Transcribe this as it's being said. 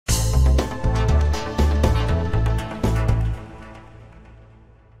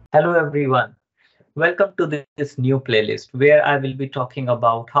Hello everyone. Welcome to this new playlist where I will be talking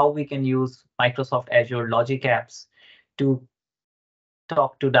about how we can use Microsoft Azure Logic Apps to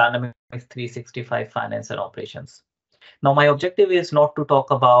talk to Dynamics 365 Finance and Operations. Now, my objective is not to talk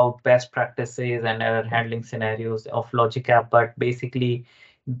about best practices and error handling scenarios of Logic App, but basically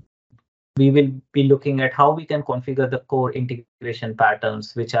we will be looking at how we can configure the core integration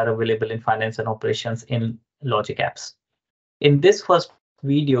patterns which are available in finance and operations in Logic Apps. In this first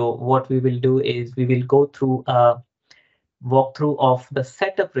video, what we will do is we will go through a walkthrough of the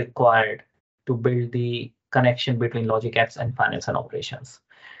setup required to build the connection between Logic Apps and finance and operations.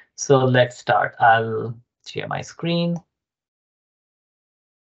 So let's start. I'll share my screen.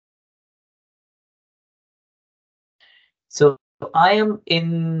 So I am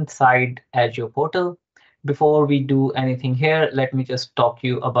inside Azure Portal. Before we do anything here, let me just talk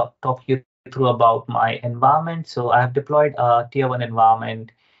you through about my environment. So I have deployed a tier 1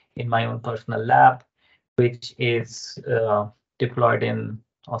 environment in my own personal lab, which is deployed in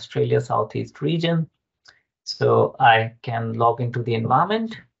Australia Southeast region. So I can log into the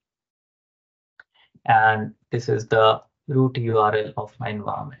environment, and this is the root URL of my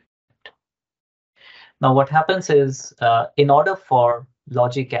environment. Now, what happens is in order for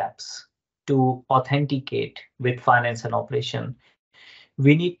Logic Apps to authenticate with finance and operation,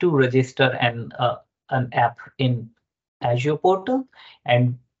 we need to register an app in Azure Portal,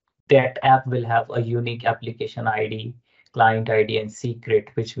 and that app will have a unique application ID, client ID, and secret,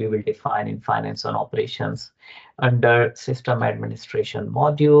 which we will define in finance and operations. Under system administration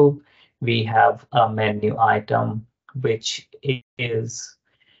module, we have a menu item, which is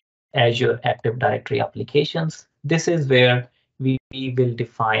Azure Active Directory applications. This is where we will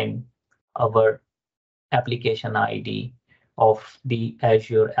define our application ID of the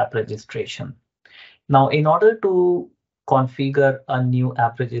Azure App Registration. Now, in order to configure a new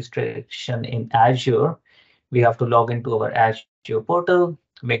app registration in Azure, we have to log into our Azure portal,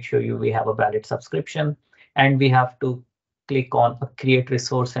 make sure we have a valid subscription, and we have to click on a create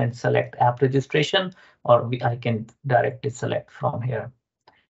resource and select app registration, or I can directly select from here.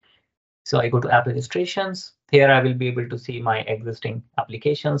 So I go to app registrations. Here I will be able to see my existing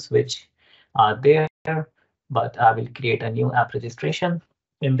applications, which are there, but I will create a new app registration.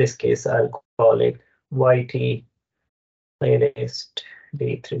 In this case, I'll call it YT playlist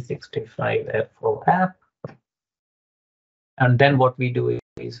D365 F4 app. And then what we do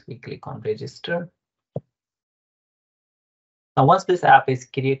is we click on register. Now, once this app is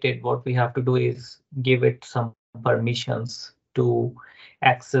created, what we have to do is give it some permissions to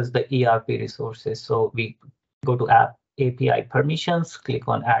access the ERP resources. So we go to app API permissions, click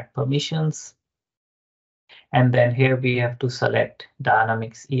on add permissions. And then here we have to select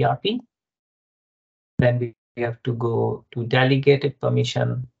Dynamics ERP. Then we have to go to delegated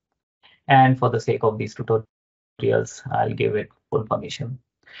permission. And for the sake of these tutorials, I'll give it full permission.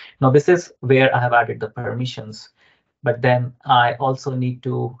 Now, this is where I have added the permissions, but then I also need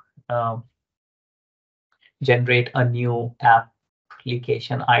to generate a new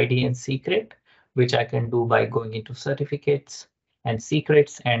application ID and secret, which I can do by going into certificates and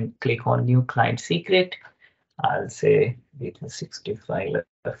secrets and click on new client secret. I'll say 65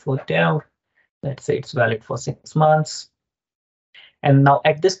 hotel. Let's say it's valid for 6 months. And now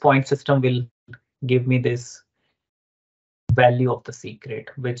at this point, system will give me this value of the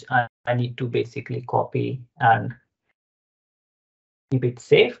secret, which I need to basically copy and keep it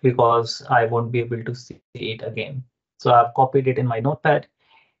safe because I won't be able to see it again. So I've copied it in my notepad,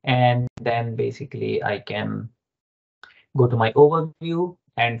 and then basically I can go to my overview,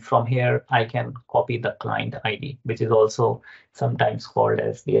 and from here I can copy the client ID, which is also sometimes called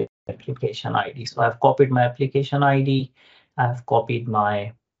as the application ID. So I've copied my application ID, I've copied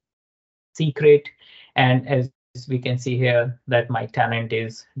my secret, and as we can see here that my tenant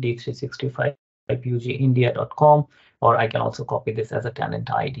is d365ugindia.com, or I can also copy this as a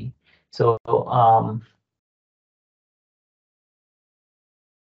tenant ID. So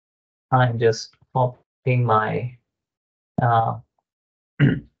I'm just copying my uh,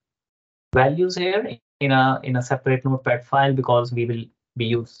 values here in a separate notepad file because we will be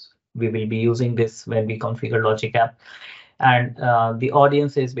using this when we configure Logic App. And the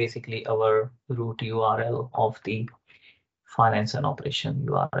audience is basically our root URL of the finance and operation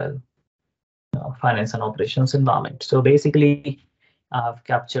URL, finance and operations environment. So basically, I've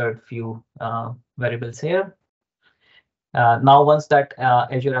captured few variables here. Now, once that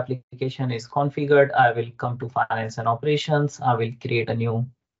Azure application is configured, I will come to finance and operations. I will create a new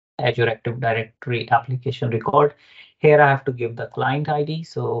Azure Active Directory application record. Here I have to give the client ID,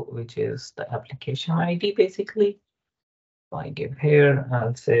 so which is the application ID basically. I give here,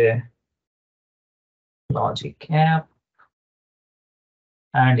 I'll say logic app,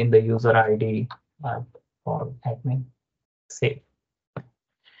 and in the user ID for admin, save.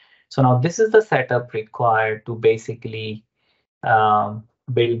 So now this is the setup required to basically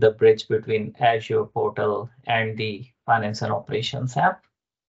build the bridge between Azure Portal and the Finance and Operations app.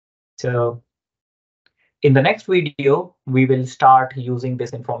 So in the next video, we will start using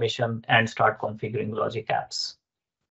this information and start configuring logic apps.